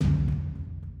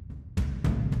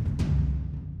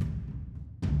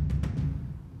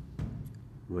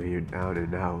When you're down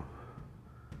and out,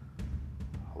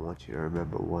 I want you to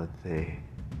remember one thing.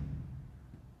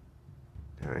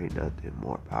 There ain't nothing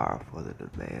more powerful than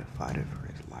a man fighting for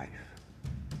his life.